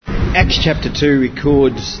Acts chapter 2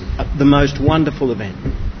 records the most wonderful event,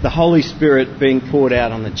 the Holy Spirit being poured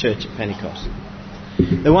out on the church at Pentecost.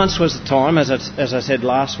 There once was a time, as I said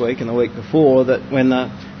last week and the week before, that when the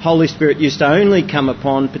Holy Spirit used to only come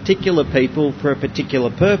upon particular people for a particular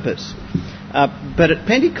purpose. But at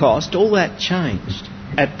Pentecost, all that changed.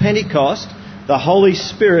 At Pentecost, the Holy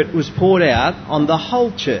Spirit was poured out on the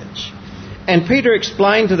whole church. And Peter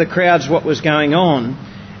explained to the crowds what was going on,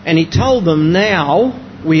 and he told them, now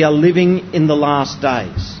we are living in the last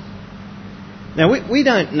days. Now, we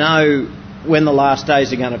don't know when the last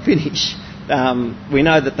days are going to finish. We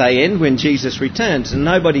know that they end when Jesus returns, and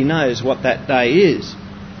nobody knows what that day is.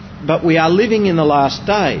 But we are living in the last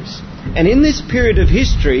days. And in this period of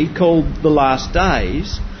history called the last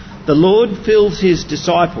days, the Lord fills his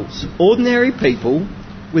disciples, ordinary people,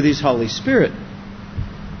 with his Holy Spirit.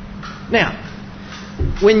 Now,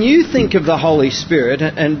 when you think of the Holy Spirit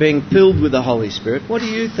and being filled with the Holy Spirit, what do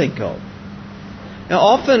you think of? Now,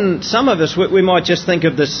 often, some of us, we might just think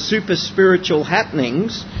of the super spiritual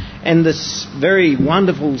happenings and the very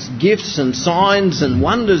wonderful gifts and signs and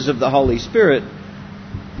wonders of the Holy Spirit.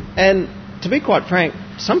 And to be quite frank,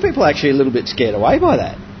 some people are actually a little bit scared away by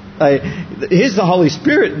that. Here's the Holy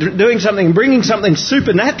Spirit doing something, bringing something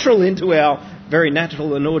supernatural into our very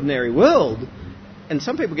natural and ordinary world. And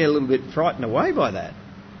some people get a little bit frightened away by that.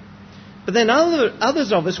 But then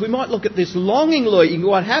others of us, we might look at this longingly,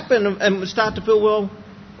 what happened, and start to feel, well,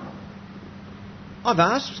 I've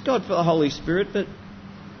asked God for the Holy Spirit, but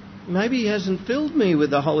maybe he hasn't filled me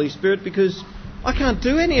with the Holy Spirit because I can't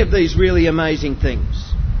do any of these really amazing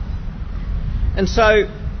things. And so,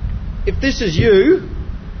 if this is you,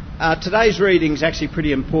 today's reading is actually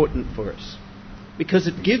pretty important for us, because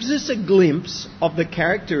it gives us a glimpse of the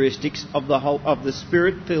characteristics of the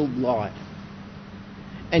Spirit-filled life.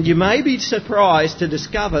 And you may be surprised to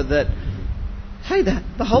discover that, hey,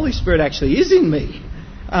 the Holy Spirit actually is in me.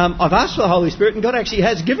 I've asked for the Holy Spirit and God actually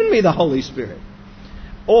has given me the Holy Spirit.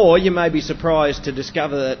 Or you may be surprised to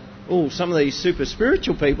discover that, some of these super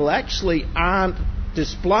spiritual people actually aren't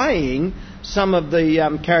displaying some of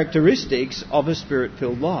the characteristics of a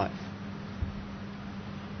Spirit-filled life.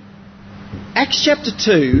 Acts chapter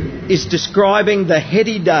 2 is describing the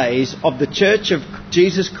heady days of the Church of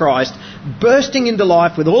Jesus Christ bursting into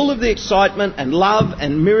life with all of the excitement and love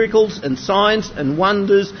and miracles and signs and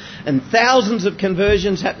wonders and thousands of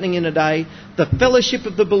conversions happening in a day, the fellowship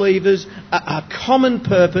of the believers, a common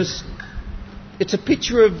purpose. It's a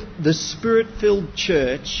picture of the Spirit-filled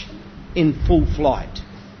church in full flight.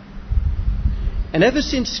 And ever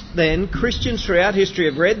since then, Christians throughout history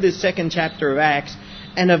have read this second chapter of Acts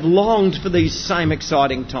and have longed for these same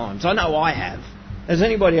exciting times. I know I have. Has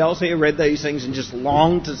anybody else here read these things and just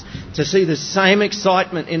longed to see the same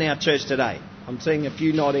excitement in our church today? I'm seeing a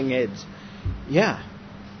few nodding heads. Yeah.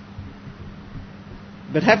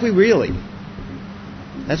 But have we really?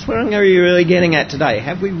 That's what I'm going to be really getting at today.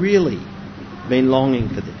 Have we really been longing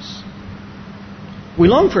for this? We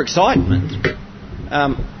long for excitement.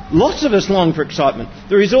 Lots of us long for excitement.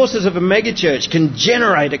 The resources of a megachurch can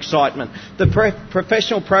generate excitement. The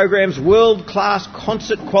professional programs, world-class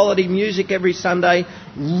concert quality music every Sunday,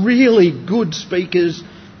 really good speakers.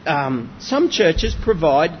 Some churches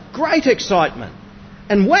provide great excitement.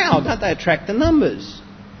 And wow, don't they attract the numbers?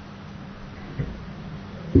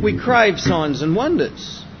 We crave signs and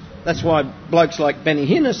wonders. That's why blokes like Benny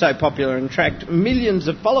Hinn are so popular and attract millions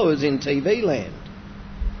of followers in TV land.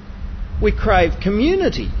 We crave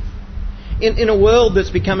community. In a world that's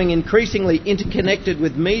becoming increasingly interconnected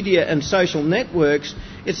with media and social networks,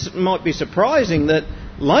 it might be surprising that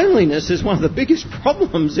loneliness is one of the biggest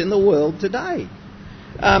problems in the world today.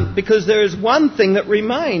 Because there is one thing that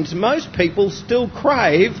remains. Most people still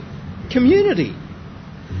crave community.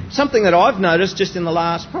 Something that I've noticed just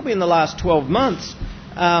probably in the last 12 months,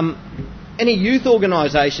 any youth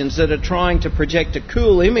organisations that are trying to project a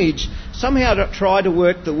cool image somehow try to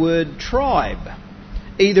work the word tribe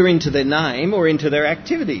either into their name or into their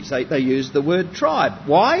activities. They use the word tribe.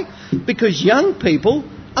 Why? Because young people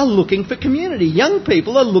are looking for community. Young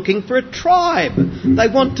people are looking for a tribe. They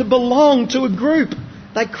want to belong to a group.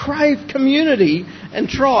 They crave community, and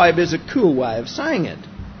tribe is a cool way of saying it.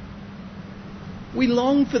 We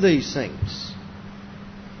long for these things.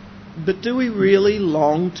 But do we really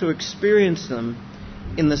long to experience them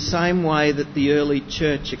in the same way that the early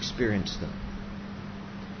church experienced them?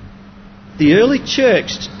 The early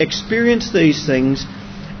church experienced these things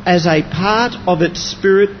as a part of its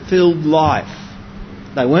Spirit-filled life.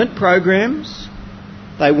 They weren't programs.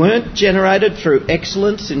 They weren't generated through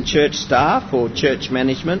excellence in church staff or church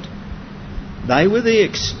management. They were the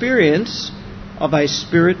experience of a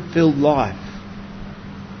Spirit-filled life.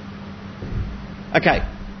 Okay,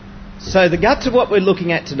 so the guts of what we're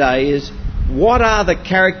looking at today is what are the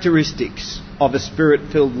characteristics of a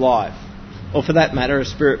Spirit-filled life? Or for that matter, a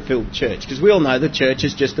Spirit-filled church. Because we all know the church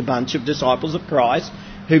is just a bunch of disciples of Christ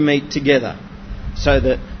who meet together. So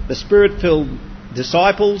that the Spirit-filled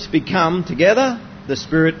disciples become together the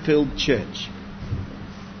Spirit-filled church.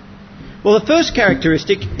 Well, the first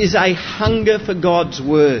characteristic is a hunger for God's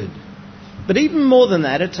Word. But even more than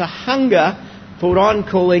that, it's a hunger for what I'm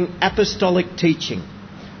calling apostolic teaching.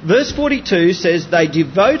 Verse 42 says they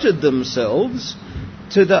devoted themselves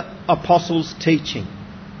to the apostles' teaching.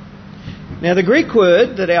 Now, the Greek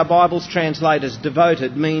word that our Bibles translate as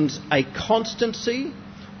devoted means a constancy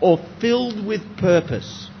or filled with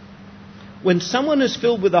purpose. When someone is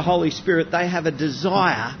filled with the Holy Spirit, they have a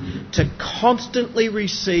desire to constantly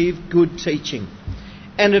receive good teaching.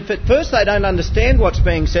 And if at first they don't understand what's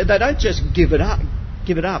being said, they don't just give it up.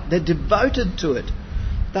 They're devoted to it.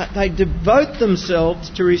 That they devote themselves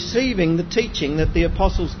to receiving the teaching that the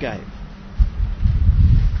apostles gave.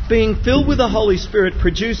 Being filled with the Holy Spirit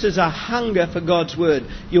produces a hunger for God's Word.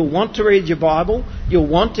 You'll want to read your Bible. You'll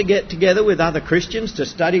want to get together with other Christians to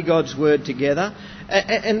study God's Word together.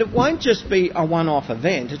 And it won't just be a one-off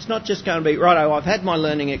event. It's not just going to be, righto, I've had my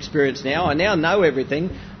learning experience now. I now know everything.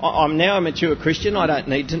 I'm now a mature Christian. I don't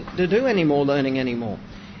need to do any more learning anymore.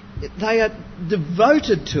 They are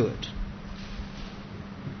devoted to it.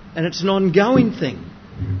 And it's an ongoing thing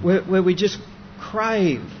where we just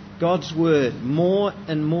crave God's Word more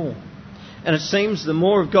and more. And it seems the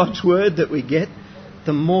more of God's Word that we get,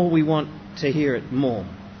 the more we want to hear it more.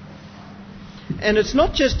 And it's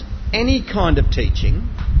not just any kind of teaching.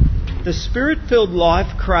 The Spirit-filled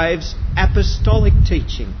life craves apostolic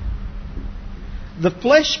teaching. The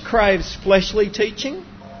flesh craves fleshly teaching.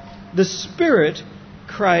 The Spirit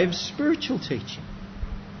craves spiritual teaching.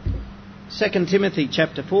 2 Timothy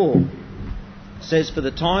chapter 4 says, "For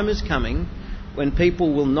the time is coming when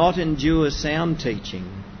people will not endure sound teaching,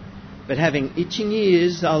 but having itching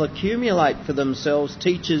ears, they'll accumulate for themselves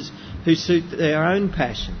teachers who suit their own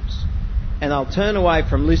passions, and they'll turn away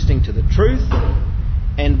from listening to the truth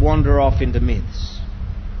and wander off into myths."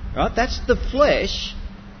 Right? That's the flesh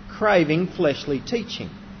craving fleshly teaching.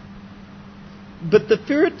 But the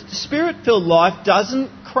Spirit-filled life doesn't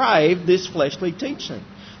crave this fleshly teaching.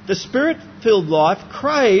 The Spirit-filled life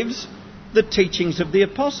craves the teachings of the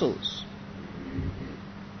apostles.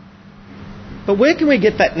 But where can we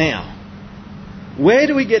get that now? Where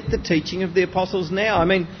do we get the teaching of the apostles now? I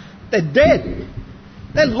mean, they're dead.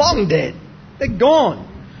 They're long dead. They're gone.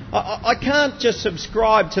 I can't just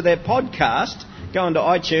subscribe to their podcast, go onto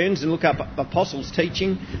iTunes and look up apostles'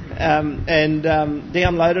 teaching and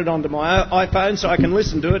download it onto my iPhone so I can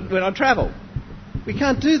listen to it when I travel. We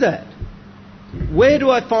can't do that. Where do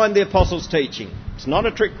I find the apostles' teaching? It's not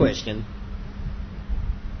a trick question.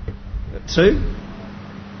 2.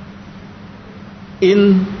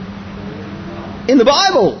 In the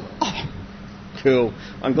Bible. Oh, cool.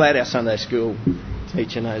 I'm glad our Sunday school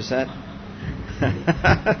teacher knows that.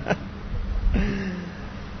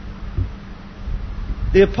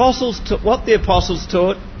 What the apostles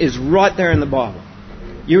taught is right there in the Bible.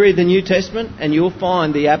 You read the New Testament and you'll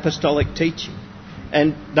find the apostolic teaching.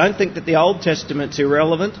 And don't think that the Old Testament's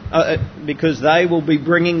irrelevant, because they will be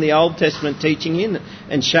bringing the Old Testament teaching in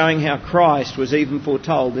and showing how Christ was even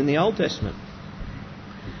foretold in the Old Testament.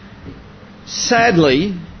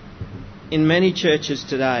 Sadly, in many churches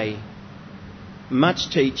today, much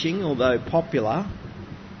teaching, although popular,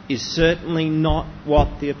 is certainly not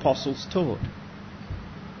what the apostles taught.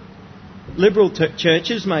 Liberal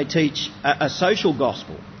churches may teach a social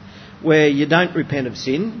gospel where you don't repent of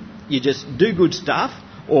sin, you just do good stuff,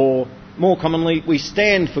 or more commonly, we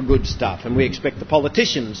stand for good stuff and we expect the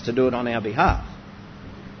politicians to do it on our behalf.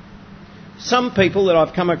 Some people that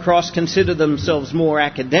I've come across consider themselves more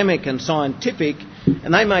academic and scientific,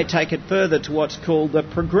 and they may take it further to what's called the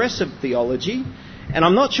progressive theology. And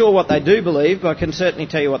I'm not sure what they do believe, but I can certainly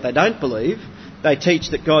tell you what they don't believe. They teach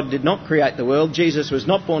that God did not create the world. Jesus was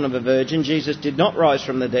not born of a virgin. Jesus did not rise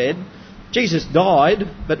from the dead. Jesus died,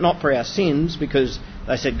 but not for our sins, because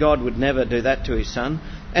they said God would never do that to his son.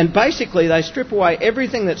 And basically they strip away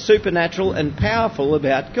everything that's supernatural and powerful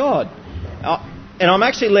about God. And I'm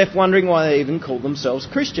actually left wondering why they even call themselves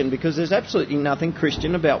Christian, because there's absolutely nothing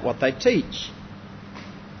Christian about what they teach.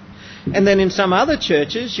 And then in some other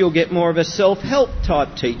churches you'll get more of a self-help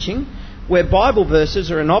type teaching, where Bible verses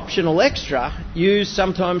are an optional extra used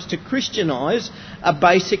sometimes to Christianise a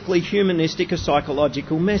basically humanistic or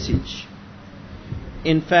psychological message.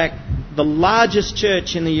 In fact, the largest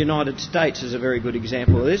church in the United States is a very good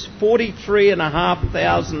example of this.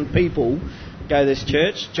 43,500 people go to this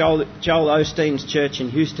church, Joel Osteen's church in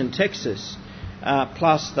Houston, Texas,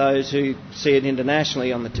 plus those who see it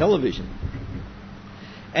internationally on the television.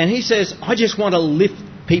 And he says, I just want to lift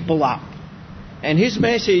people up. And his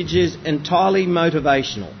message is entirely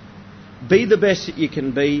motivational. Be the best that you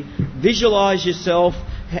can be. Visualise yourself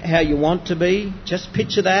how you want to be. Just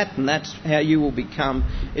picture that and that's how you will become.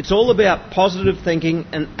 It's all about positive thinking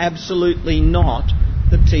and absolutely not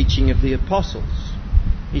the teaching of the apostles.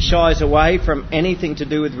 He shies away from anything to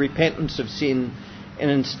do with repentance of sin, and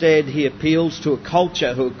instead he appeals to a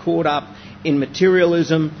culture who are caught up in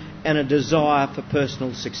materialism and a desire for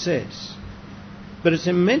personal success. But it's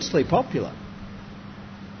immensely popular.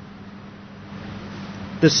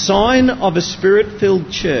 The sign of a Spirit-filled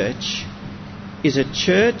church is a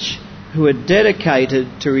church who are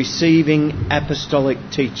dedicated to receiving apostolic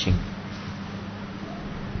teaching.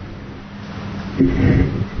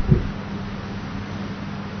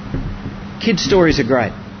 Kids' stories are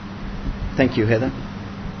great. Thank you, Heather.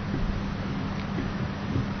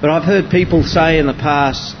 But I've heard people say in the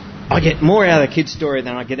past, I get more out of the kids' story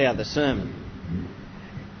than I get out of the sermon.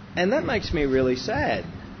 And that makes me really sad.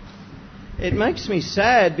 It makes me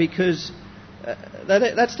sad because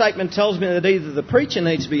that statement tells me that either the preacher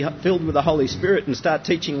needs to be filled with the Holy Spirit and start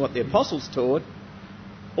teaching what the apostles taught,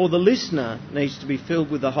 or the listener needs to be filled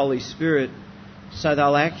with the Holy Spirit so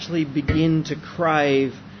they'll actually begin to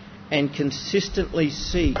crave and consistently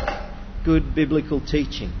seek good biblical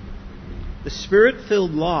teaching. The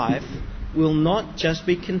Spirit-filled life will not just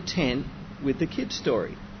be content with the kid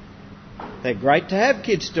story. They're great to have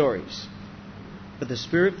kid stories, but the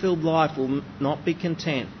Spirit-filled life will not be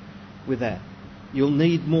content with that. You'll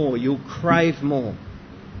need more. You'll crave more.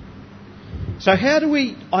 So how do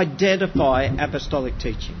we identify apostolic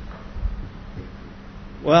teaching?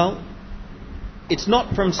 Well, it's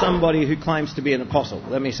not from somebody who claims to be an apostle.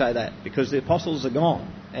 Let me say that, because the apostles are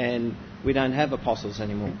gone and we don't have apostles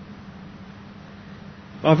anymore.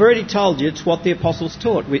 I've already told you it's what the apostles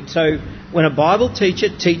taught. So when a Bible teacher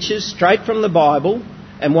teaches straight from the Bible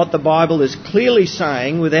and what the Bible is clearly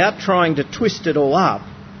saying without trying to twist it all up,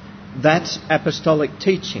 that's apostolic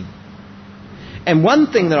teaching. And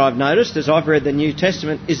one thing that I've noticed as I've read the New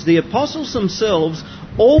Testament is the apostles themselves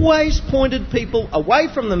always pointed people away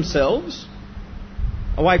from themselves,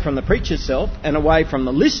 away from the preacher's self and away from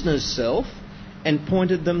the listener's self, and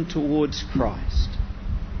pointed them towards Christ.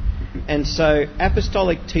 And so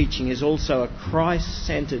apostolic teaching is also a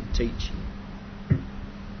Christ-centred teaching.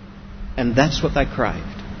 And that's what they craved.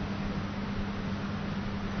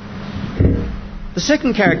 The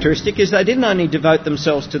second characteristic is they didn't only devote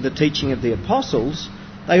themselves to the teaching of the apostles,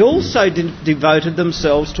 they also devoted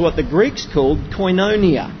themselves to what the Greeks called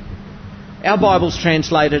koinonia. Our Bible's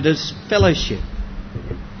translated as fellowship.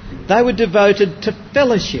 They were devoted to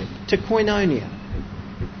fellowship, to koinonia.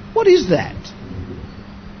 What is that?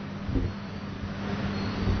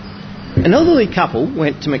 An elderly couple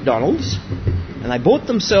went to McDonald's and they bought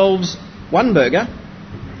themselves one burger,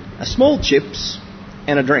 a small chips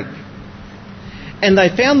and a drink. And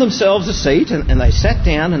they found themselves a seat and they sat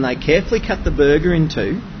down and they carefully cut the burger in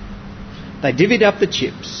two. They divvied up the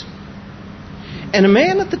chips. And a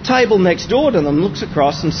man at the table next door to them looks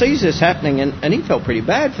across and sees this happening and he felt pretty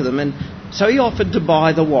bad for them, and so he offered to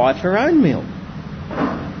buy the wife her own meal.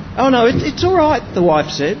 Oh no, it's all right, the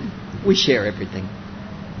wife said. We share everything.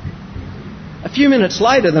 A few minutes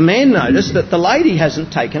later, the man noticed that the lady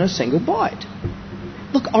hasn't taken a single bite.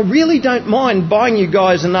 Look, I really don't mind buying you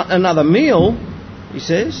guys another meal, he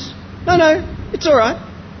says. No, it's all right.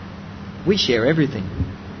 We share everything.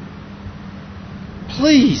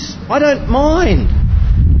 Please, I don't mind.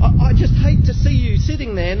 I just hate to see you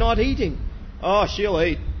sitting there not eating. Oh, she'll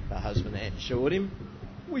eat, the husband assured him.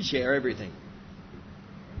 We share everything.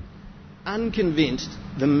 Unconvinced,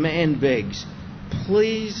 the man begs,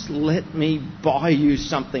 please let me buy you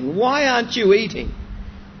something. Why aren't you eating?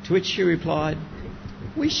 To which she replied,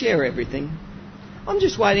 we share everything. I'm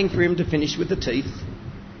just waiting for him to finish with the teeth.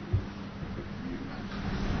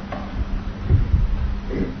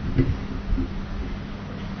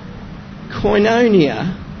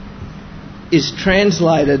 Koinonia is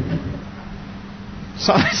translated...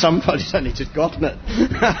 Somebody's only just gotten it.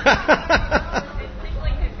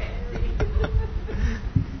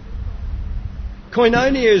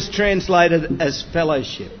 Koinonia is translated as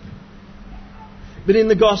fellowship. But in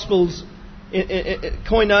the Gospels,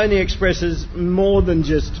 koinonia expresses more than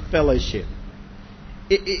just fellowship.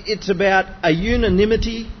 It's about a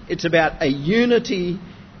unanimity. It's about a unity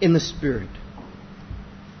in the Spirit.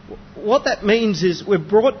 What that means is we're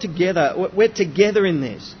brought together. We're together in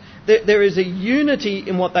this. There is a unity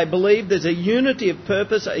in what they believe. There's a unity of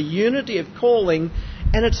purpose, a unity of calling,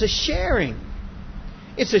 and it's a sharing.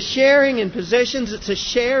 It's a sharing in possessions. It's a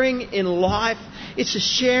sharing in life. It's a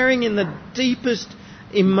sharing in the deepest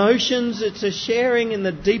emotions. It's a sharing in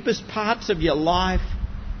the deepest parts of your life.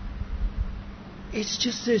 It's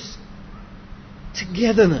just this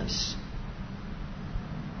togetherness.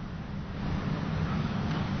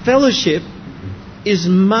 Fellowship is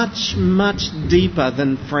much, much deeper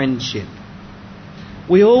than friendship.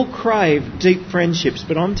 We all crave deep friendships,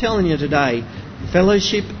 but I'm telling you today,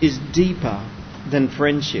 fellowship is deeper than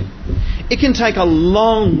friendship. It can take a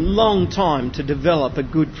long, long time to develop a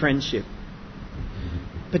good friendship.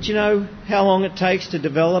 But you know how long it takes to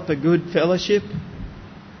develop a good fellowship?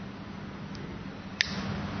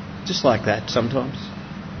 Just like that sometimes.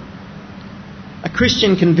 A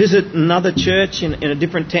Christian can visit another church in a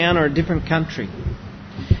different town or a different country.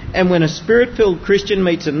 And when a Spirit-filled Christian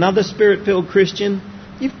meets another Spirit-filled Christian,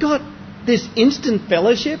 you've got this instant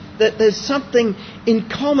fellowship, that there's something in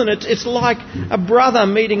common. It's like a brother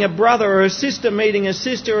meeting a brother, or a sister meeting a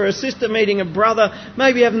sister, or a sister meeting a brother.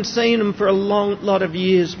 Maybe you haven't seen them for a long lot of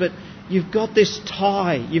years, but you've got this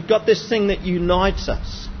tie. You've got this thing that unites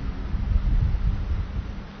us.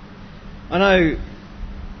 I know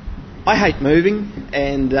I hate moving,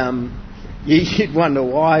 and you'd wonder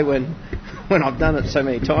why when I've done it so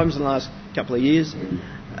many times in the last couple of years.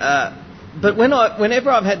 But whenever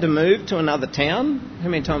I've had to move to another town, how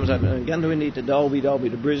many times I've been Goondiwindi to Dalby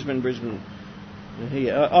to Brisbane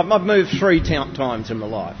here. I've moved 3 times in my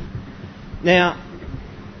life. Now,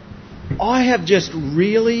 I have just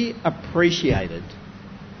really appreciated,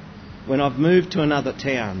 when I've moved to another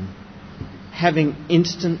town, having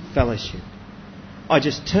instant fellowship. I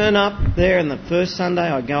just turn up there, and the first Sunday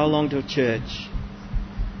I go along to a church,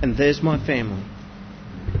 and there's my family.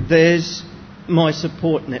 There's my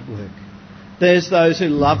support network. There's those who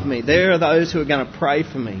love me. There are those who are going to pray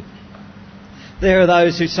for me. There are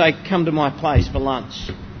those who say, come to my place for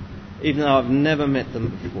lunch, even though I've never met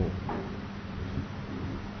them before.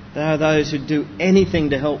 There are those who do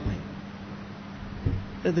anything to help me.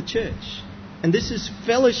 They're the church. And this is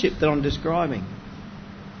fellowship that I'm describing.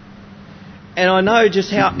 And I know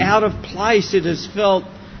just how out of place it has felt.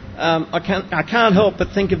 I can't help but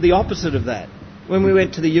think of the opposite of that. When we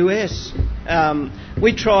went to the US,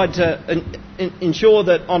 we tried to ensure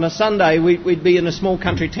that on a Sunday we'd be in a small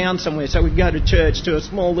country town somewhere, so we'd go to church, to a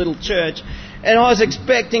small little church, and I was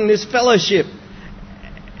expecting this fellowship.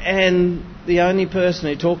 And the only person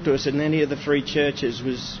who talked to us in any of the 3 churches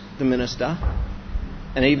was the minister.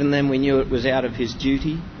 And even then we knew it was out of his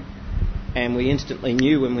duty, and we instantly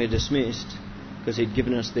knew when we were dismissed, because he'd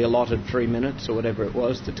given us the allotted 3 minutes or whatever it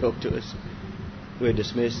was to talk to us. We were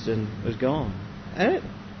dismissed and was gone. And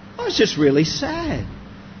I was just really sad,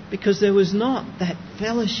 because there was not that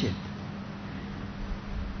fellowship.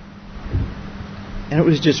 And it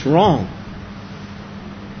was just wrong.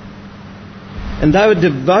 And they were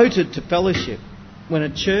devoted to fellowship. When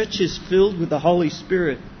a church is filled with the Holy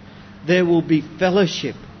Spirit, there will be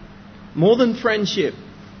fellowship. More than friendship,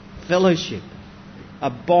 fellowship. A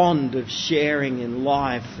bond of sharing in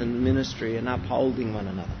life and ministry and upholding one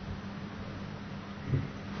another.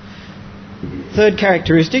 Third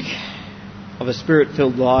characteristic of a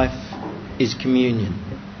Spirit-filled life is communion.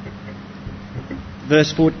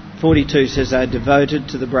 Verse 42 says they are devoted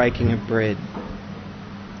to the breaking of bread.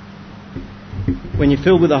 When you're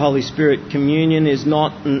filled with the Holy Spirit, communion is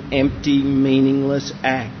not an empty, meaningless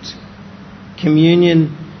act.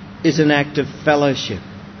 Communion is an act of fellowship.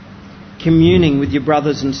 Communing with your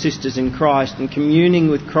brothers and sisters in Christ, and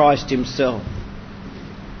communing with Christ Himself.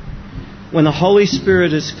 When the Holy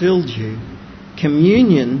Spirit has filled you,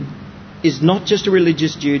 communion is not just a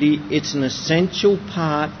religious duty, it's an essential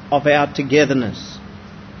part of our togetherness,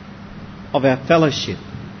 of our fellowship,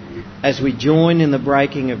 as we join in the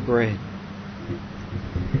breaking of bread.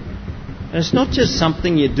 And it's not just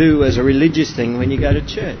something you do as a religious thing when you go to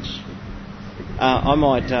church. I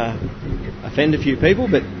might offend a few people,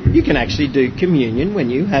 but you can actually do communion when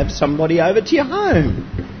you have somebody over to your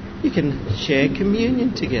home. You can share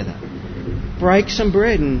communion together. Break some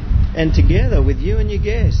bread and together with you and your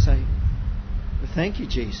guests say, well, thank you,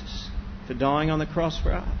 Jesus, for dying on the cross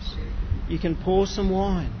for us. You can pour some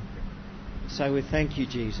wine. Say, well, thank you,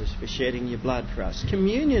 Jesus, for shedding your blood for us.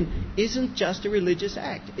 Communion isn't just a religious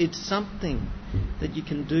act. It's something that you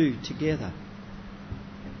can do together.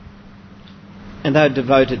 And they were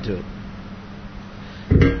devoted to it.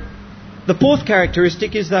 The fourth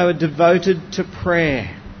characteristic is they were devoted to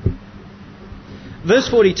prayer. Verse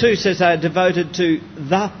 42 says they are devoted to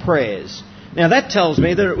the prayers. Now that tells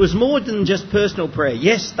me that it was more than just personal prayer.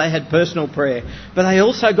 Yes, they had personal prayer, but they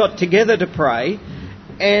also got together to pray,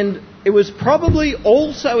 and it was probably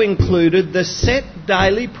also included the set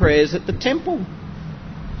daily prayers at the temple,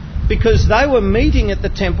 because they were meeting at the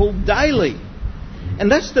temple daily.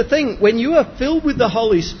 And that's the thing, when you are filled with the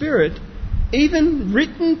Holy Spirit, even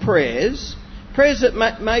written prayers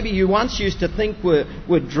that maybe you once used to think were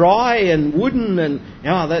dry and wooden and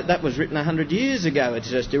that was written 100 years ago, it's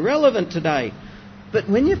just irrelevant today. But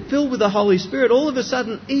when you're filled with the Holy Spirit, all of a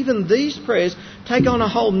sudden even these prayers take on a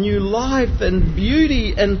whole new life and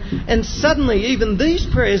beauty, and suddenly even these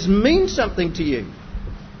prayers mean something to you.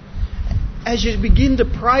 As you begin to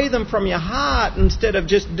pray them from your heart instead of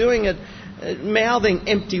just doing it, mouthing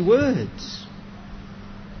empty words.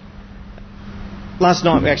 Last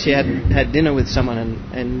night we actually had dinner with someone,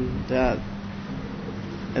 and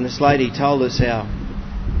this lady told us how,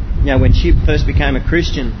 when she first became a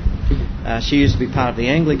Christian, she used to be part of the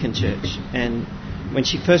Anglican Church, and when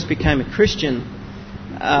she first became a Christian,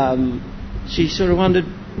 she sort of wondered,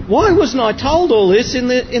 why wasn't I told all this in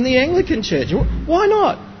the Anglican Church? Why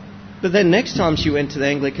not? But then next time she went to the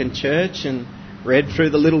Anglican Church and read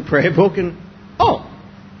through the little prayer book, and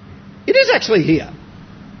it is actually here.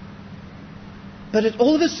 But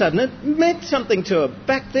all of a sudden it meant something to her.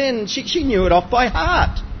 Back then she knew it off by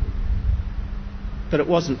heart. But it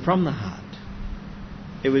wasn't from the heart.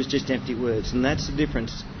 It was just empty words. And that's the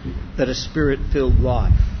difference that a Spirit-filled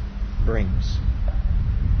life brings.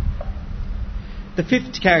 The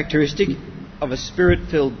fifth characteristic of a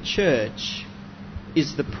Spirit-filled church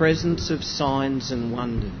is the presence of signs and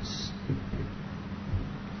wonders.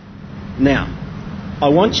 Now, I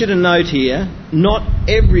want you to note here, not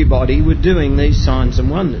everybody were doing these signs and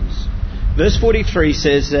wonders. Verse 43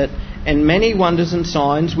 says that, and many wonders and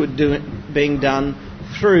signs were being done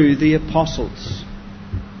through the apostles.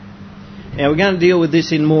 Now we're going to deal with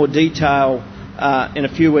this in more detail in a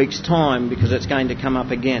few weeks' time, because it's going to come up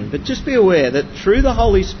again. But just be aware that through the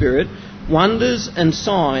Holy Spirit, wonders and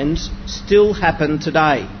signs still happen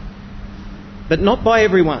today. But not by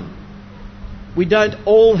everyone. We don't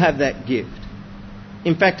all have that gift.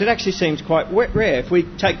 In fact, it actually seems quite rare. If we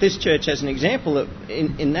take this church as an example,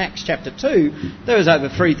 in Acts chapter 2, there was over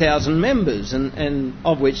 3,000 members, and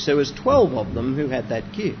of which there was 12 of them who had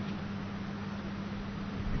that gift.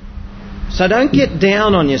 So don't get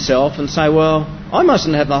down on yourself and say, well, I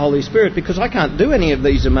mustn't have the Holy Spirit because I can't do any of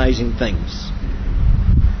these amazing things.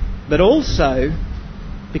 But also,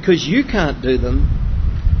 because you can't do them,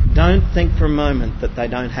 don't think for a moment that they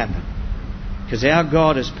don't happen. Because our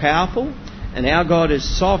God is powerful, and our God is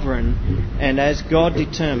sovereign, and as God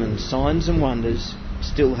determines, signs and wonders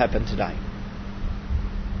still happen today.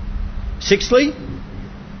 Sixthly,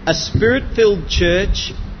 a Spirit-filled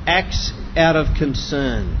church acts out of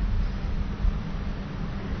concern.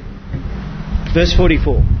 Verse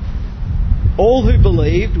 44. All who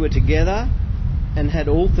believed were together and had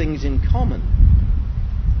all things in common.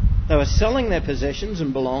 They were selling their possessions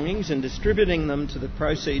and belongings and distributing the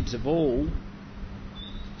proceeds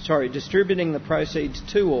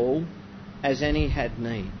to all as any had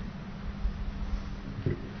need.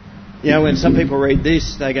 When some people read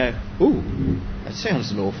this, they go, ooh, that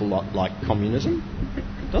sounds an awful lot like communism,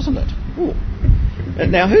 doesn't it? Ooh.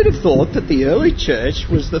 Now, who'd have thought that the early church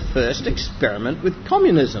was the first experiment with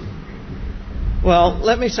communism? Well,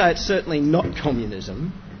 let me say it's certainly not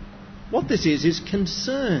communism. What this is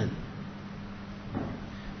concern.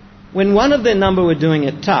 When one of their number were doing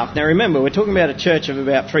it tough, now remember, we're talking about a church of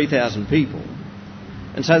about 3,000 people,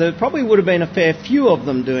 and so there probably would have been a fair few of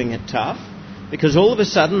them doing it tough, because all of a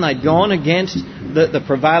sudden they'd gone against the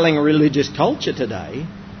prevailing religious culture today.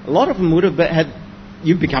 A lot of them would have had,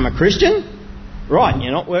 you've become a Christian? Right,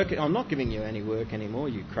 you're not working, I'm not giving you any work anymore,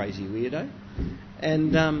 you crazy weirdo.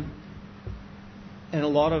 And a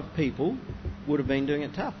lot of people would have been doing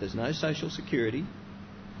it tough. There's no social security.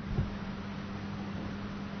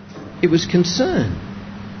 It was concern.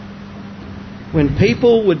 When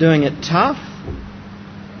people were doing it tough,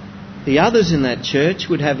 the others in that church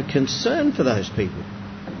would have a concern for those people.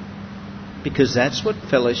 Because that's what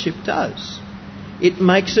fellowship does. It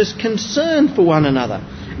makes us concerned for one another.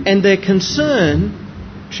 And their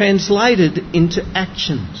concern translated into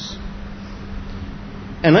actions.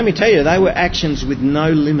 And let me tell you, they were actions with no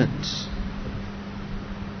limits.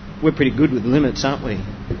 We're pretty good with limits, aren't we?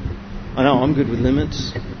 I know I'm good with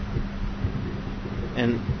limits.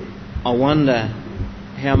 And I wonder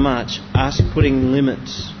how much us putting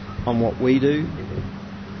limits on what we do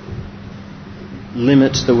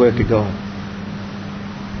limits the work of God.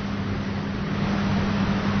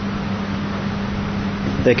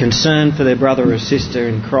 Their concern for their brother or sister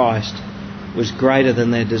in Christ was greater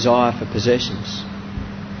than their desire for possessions.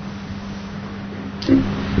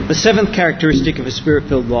 The seventh characteristic of a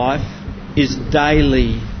Spirit-filled life is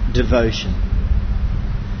daily devotion.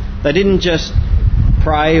 They didn't just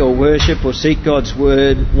pray or worship or seek God's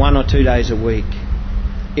Word 1 or 2 days a week.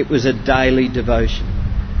 It was a daily devotion.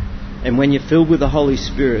 And when you're filled with the Holy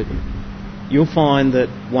Spirit, you'll find that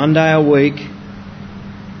 1 day a week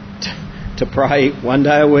to pray, 1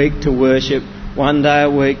 day a week to worship, 1 day a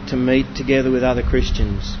week to meet together with other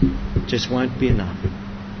Christians just won't be enough.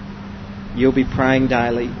 You'll be praying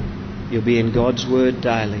daily. You'll be in God's Word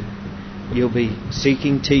daily. You'll be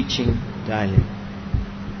seeking teaching daily.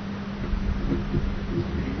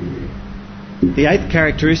 The eighth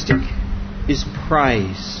characteristic is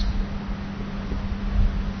praise.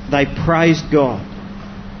 They praised God.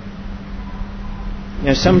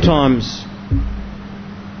 Now, sometimes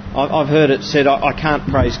I've heard it said, I can't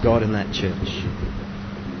praise God in that church.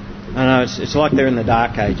 I know it's like they're in the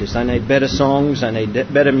dark ages. They need better songs, they need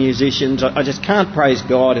better musicians. I just can't praise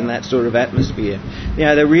God in that sort of atmosphere. You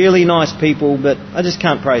know, they're really nice people, but I just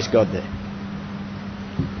can't praise God there.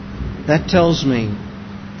 That tells me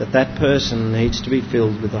that that person needs to be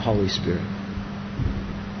filled with the Holy Spirit.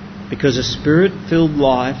 Because a Spirit-filled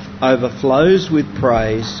life overflows with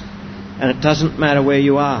praise, and it doesn't matter where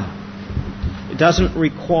you are. It doesn't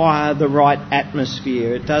require the right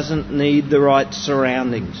atmosphere. It doesn't need the right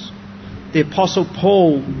surroundings. The Apostle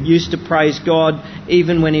Paul used to praise God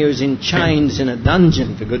even when he was in chains in a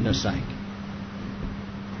dungeon, for goodness sake.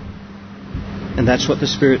 And that's what the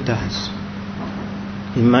Spirit does.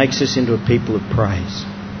 He makes us into a people of praise.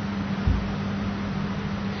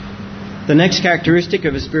 The next characteristic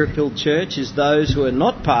of a Spirit-filled church is those who are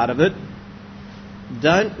not part of it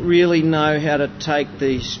don't really know how to take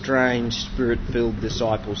these strange Spirit-filled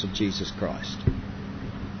disciples of Jesus Christ.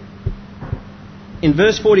 In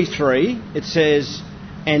verse 43, it says,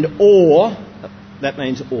 and awe, that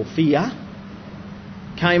means or fear,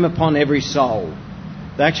 came upon every soul.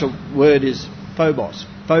 The actual word is phobos,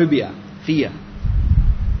 phobia, fear,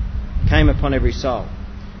 came upon every soul.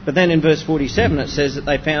 But then in verse 47 it says that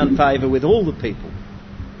they found favour with all the people.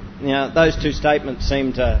 Now, those two statements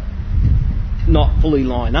seem to not fully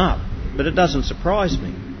line up, but it doesn't surprise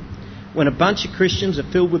me. When a bunch of Christians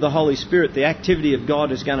are filled with the Holy Spirit, the activity of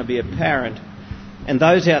God is going to be apparent, and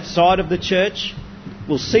those outside of the church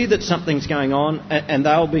will see that something's going on, and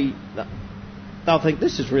they'll think,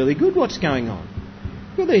 this is really good, what's going on?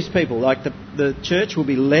 Look at these people. Like the church will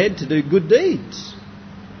be led to do good deeds.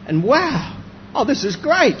 And wow, this is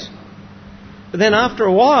great. But then after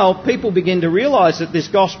a while, people begin to realise that this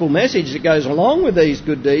gospel message that goes along with these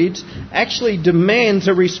good deeds actually demands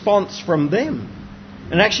a response from them.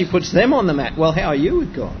 And actually puts them on the mat. Well, how are you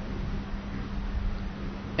with God?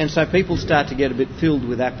 And so people start to get a bit filled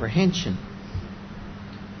with apprehension.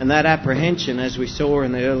 And that apprehension, as we saw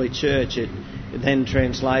in the early church, it then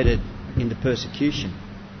translated into persecution.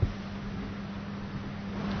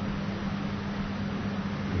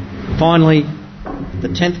 Finally, the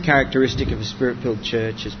 10th characteristic of a Spirit-filled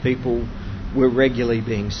church is people were regularly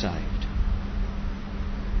being saved.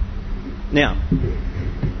 Now,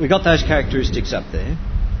 we got those characteristics up there.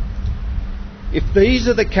 If these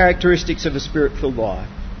are the characteristics of a Spirit-filled life,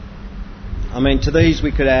 to these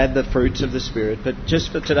we could add the fruits of the Spirit, but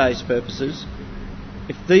just for today's purposes,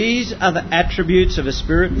 if these are the attributes of a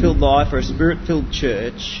Spirit-filled life or a Spirit-filled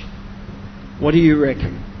church, what do you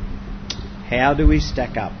reckon? How do we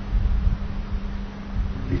stack up?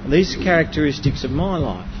 Are these characteristics of my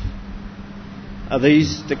life? Are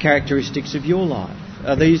these the characteristics of your life?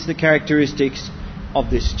 Are these the characteristics of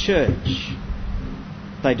this church?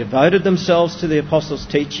 They devoted themselves to the apostles'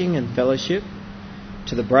 teaching and fellowship,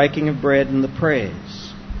 to the breaking of bread and the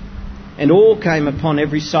prayers. And all came upon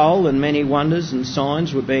every soul, and many wonders and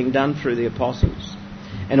signs were being done through the apostles.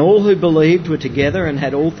 And all who believed were together and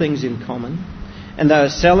had all things in common. And they were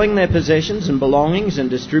selling their possessions and belongings and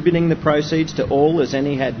distributing the proceeds to all as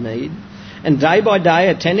any had need. And day by day,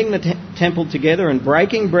 attending the temple together and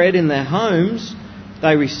breaking bread in their homes,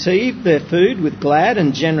 they received their food with glad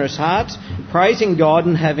and generous hearts, praising God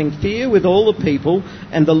and having fear with all the people.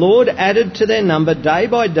 And the Lord added to their number day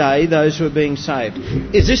by day those who were being saved.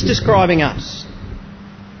 Is this describing us?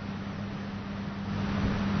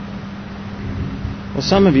 Well,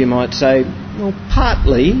 some of you might say, well,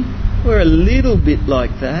 partly. We're a little bit like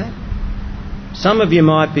that. Some of you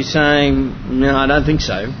might be saying, no, I don't think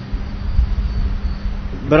so.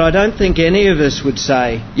 But I don't think any of us would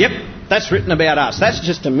say, yep, that's written about us. That's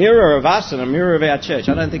just a mirror of us and a mirror of our church.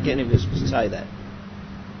 I don't think any of us would say that.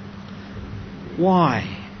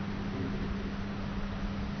 Why?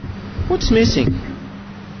 What's missing?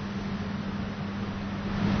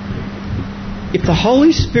 If the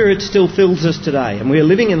Holy Spirit still fills us today, and we're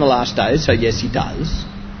living in the last days, so yes, He does.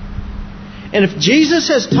 And if Jesus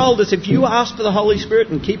has told us, if you ask for the Holy Spirit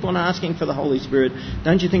and keep on asking for the Holy Spirit,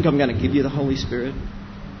 don't you think I'm going to give you the Holy Spirit?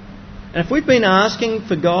 And if we've been asking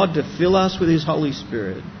for God to fill us with His Holy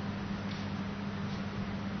Spirit,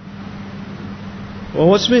 well,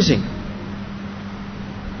 what's missing?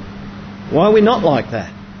 Why are we not like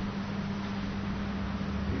that?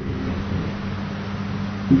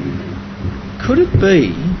 Could it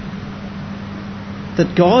be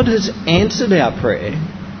that God has answered our prayer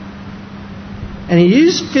and He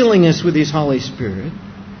is filling us with His Holy Spirit,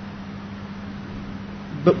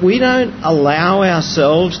 but we don't allow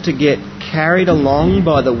ourselves to get carried along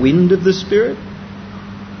by the wind of the Spirit?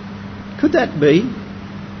 Could that be?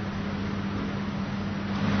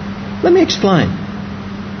 Let me explain.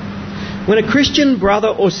 When a Christian brother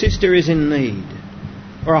or sister is in need,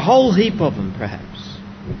 or a whole heap of them perhaps,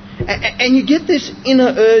 and you get this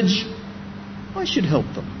inner urge, I should help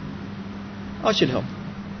them. I should help them.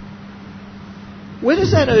 Where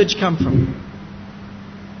does that urge come from?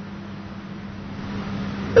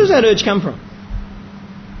 Where does that urge come from?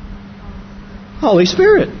 Holy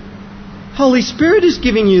Spirit. Holy Spirit is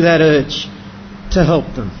giving you that urge to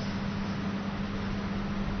help them.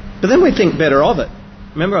 But then we think better of it.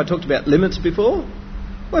 Remember I talked about limits before?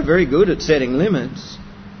 We're very good at setting limits.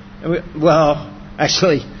 And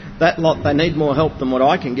actually, that lot, they need more help than what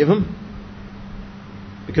I can give them.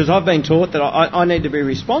 Because I've been taught that I need to be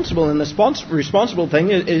responsible, and the responsible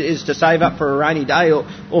thing is to save up for a rainy day or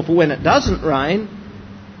for when it doesn't rain.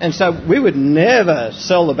 And so we would never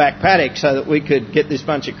sell the back paddock so that we could get this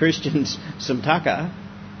bunch of Christians some tucker.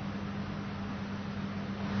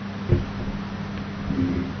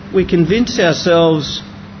 We convince ourselves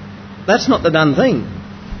that's not the done thing.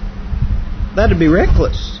 That'd be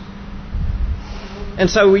reckless. And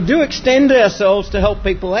so we do extend ourselves to help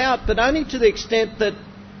people out, but only to the extent that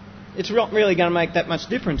it's not really going to make that much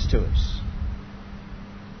difference to us.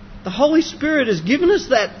 The Holy Spirit has given us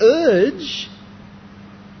that urge,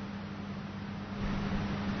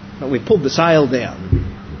 but we've pulled the sail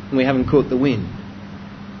down and we haven't caught the wind.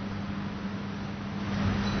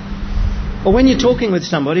 Or when you're talking with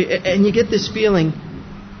somebody and you get this feeling,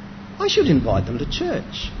 I should invite them to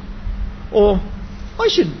church. Or I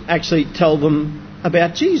should actually tell them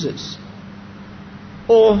about Jesus.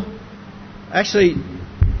 Or actually,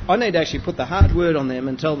 I need to actually put the hard word on them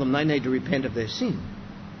and tell them they need to repent of their sin.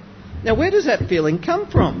 Now, where does that feeling come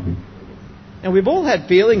from? And we've all had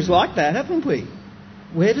feelings like that, haven't we?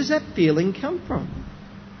 Where does that feeling come from?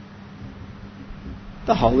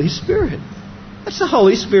 The Holy Spirit. That's the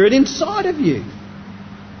Holy Spirit inside of you.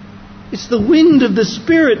 It's the wind of the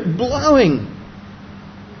Spirit blowing.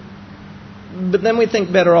 But then we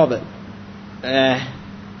think better of it.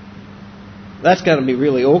 That's going to be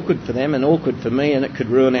really awkward for them and awkward for me, and it could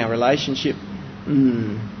ruin our relationship.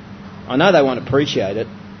 I know they won't appreciate it.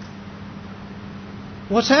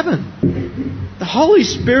 What's happened? The Holy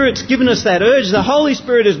Spirit's given us that urge. The Holy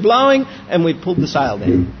Spirit is blowing and we've pulled the sail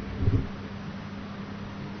down.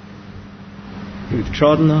 We've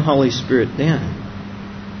trodden the Holy Spirit down.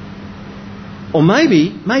 Or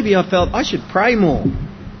maybe I felt I should pray more.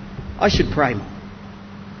 I should pray more.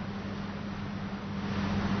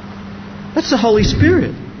 That's the Holy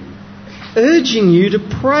Spirit urging you to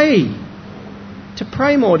pray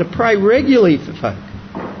more, to pray regularly for folk.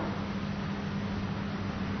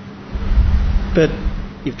 But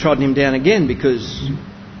you've trodden Him down again because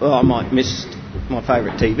I might miss my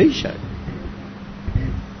favourite TV show.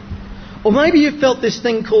 Or maybe you felt this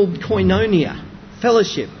thing called koinonia,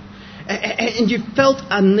 fellowship, and you felt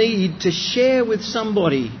a need to share with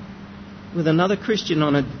somebody, with another Christian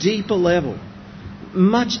on a deeper level,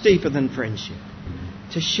 much deeper than friendship,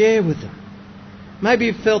 to share with them. Maybe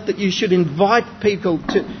you felt that you should invite people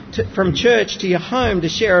from church to your home to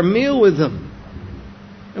share a meal with them.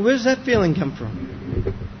 And where does that feeling come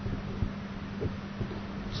from?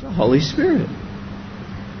 It's the Holy Spirit.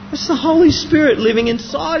 It's the Holy Spirit living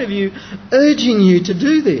inside of you, urging you to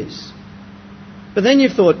do this. But then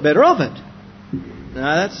you've thought better of it.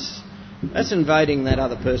 No, that's invading that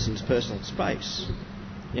other person's personal space.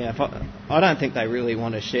 Yeah, I don't think they really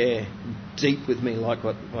want to share deep with me like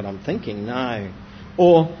what I'm thinking, no.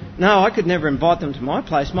 Or, no, I could never invite them to my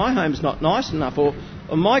place. My home's not nice enough. Or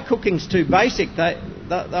my cooking's too basic.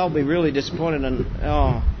 They'll be really disappointed.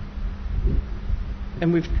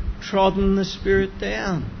 And we've trodden the Spirit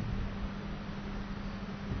down.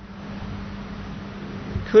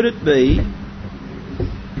 Could it be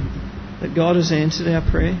that God has answered our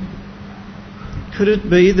prayer? Could it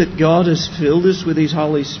be that God has filled us with His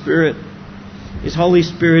Holy Spirit His Holy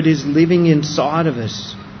Spirit is living inside of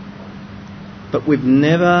us. But we've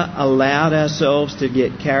never allowed ourselves to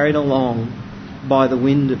get carried along by the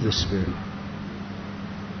wind of the Spirit.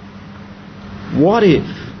 What if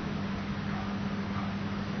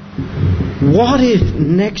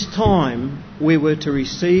next time we were to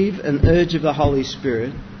receive an urge of the Holy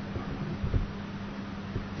Spirit,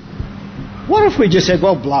 what if we just said,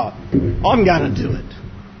 well, blow it, I'm going to do it,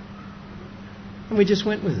 and we just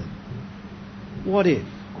went with it? What if?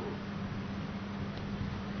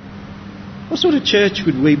 What sort of church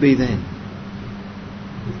would we be then?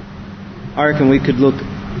 I reckon we could look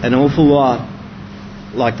an awful lot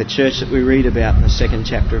like the church that we read about in the 2nd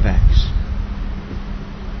chapter of Acts.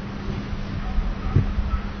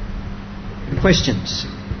 Questions?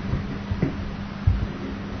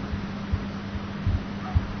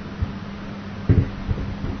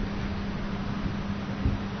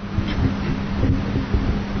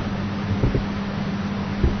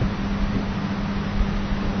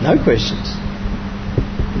 No questions.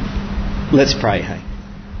 Let's pray, hey.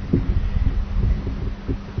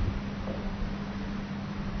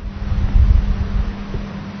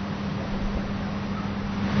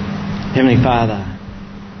 Heavenly Father,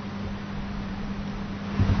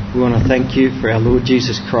 we want to thank you for our Lord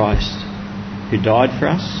Jesus Christ, who died for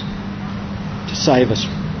us to save us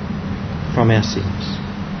from our sins.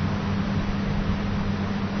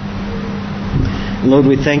 Lord,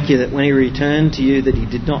 we thank you that when He returned to you, that He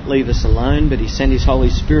did not leave us alone, but He sent His Holy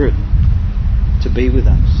Spirit to be with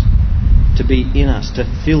us, to be in us, to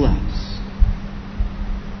fill us.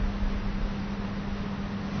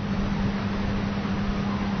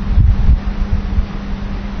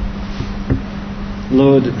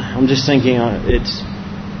 Lord, I'm just thinking it's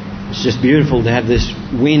just beautiful to have this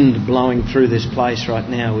wind blowing through this place right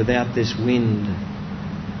now. Without this wind,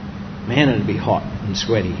 man, it'd be hot and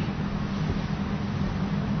sweaty.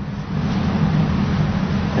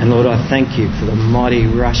 And Lord, I thank you for the mighty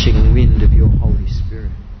rushing wind of your Holy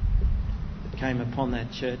Spirit that came upon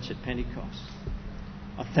that church at Pentecost.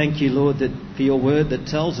 I thank you, Lord, that for your word that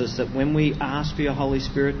tells us that when we ask for your Holy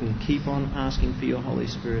Spirit and keep on asking for your Holy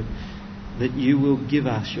Spirit, that you will give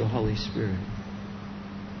us your Holy Spirit.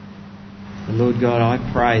 And Lord God,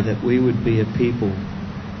 I pray that we would be a people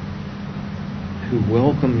who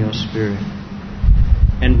welcome your Spirit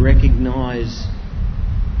and recognise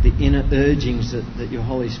the inner urgings that your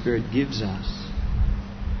Holy Spirit gives us.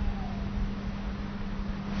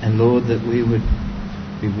 And Lord, that we would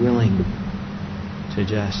be willing to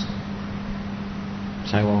just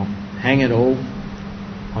say, well, hang it all,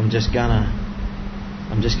 I'm just gonna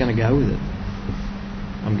go with it.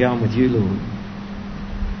 I'm going with you, Lord.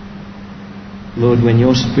 Lord, when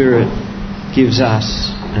your Spirit gives us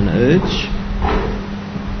an urge,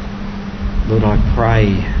 Lord, I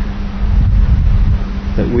pray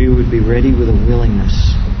that we would be ready with a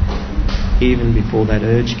willingness, even before that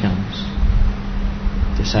urge comes,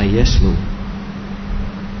 to say, yes, Lord,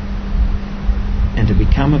 and to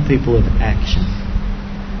become a people of action.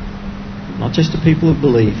 Not just a people of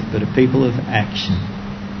belief, but a people of action.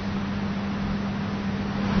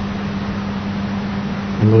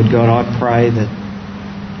 And Lord God, I pray that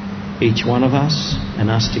each one of us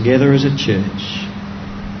and us together as a church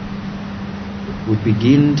would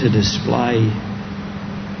begin to display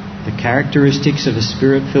the characteristics of a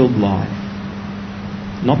Spirit-filled life.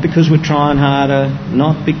 Not because we're trying harder,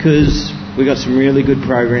 not because we've got some really good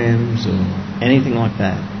programs or anything like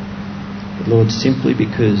that, but Lord, simply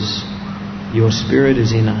because your Spirit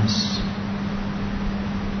is in us,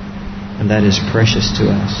 and that is precious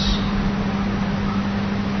to us,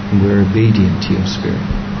 and we're obedient to your Spirit.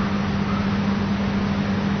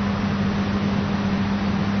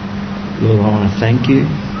 Lord, I want to thank you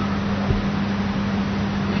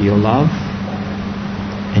for your love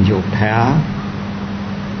and your power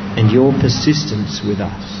and your persistence with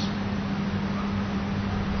us.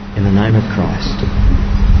 In the name of Christ.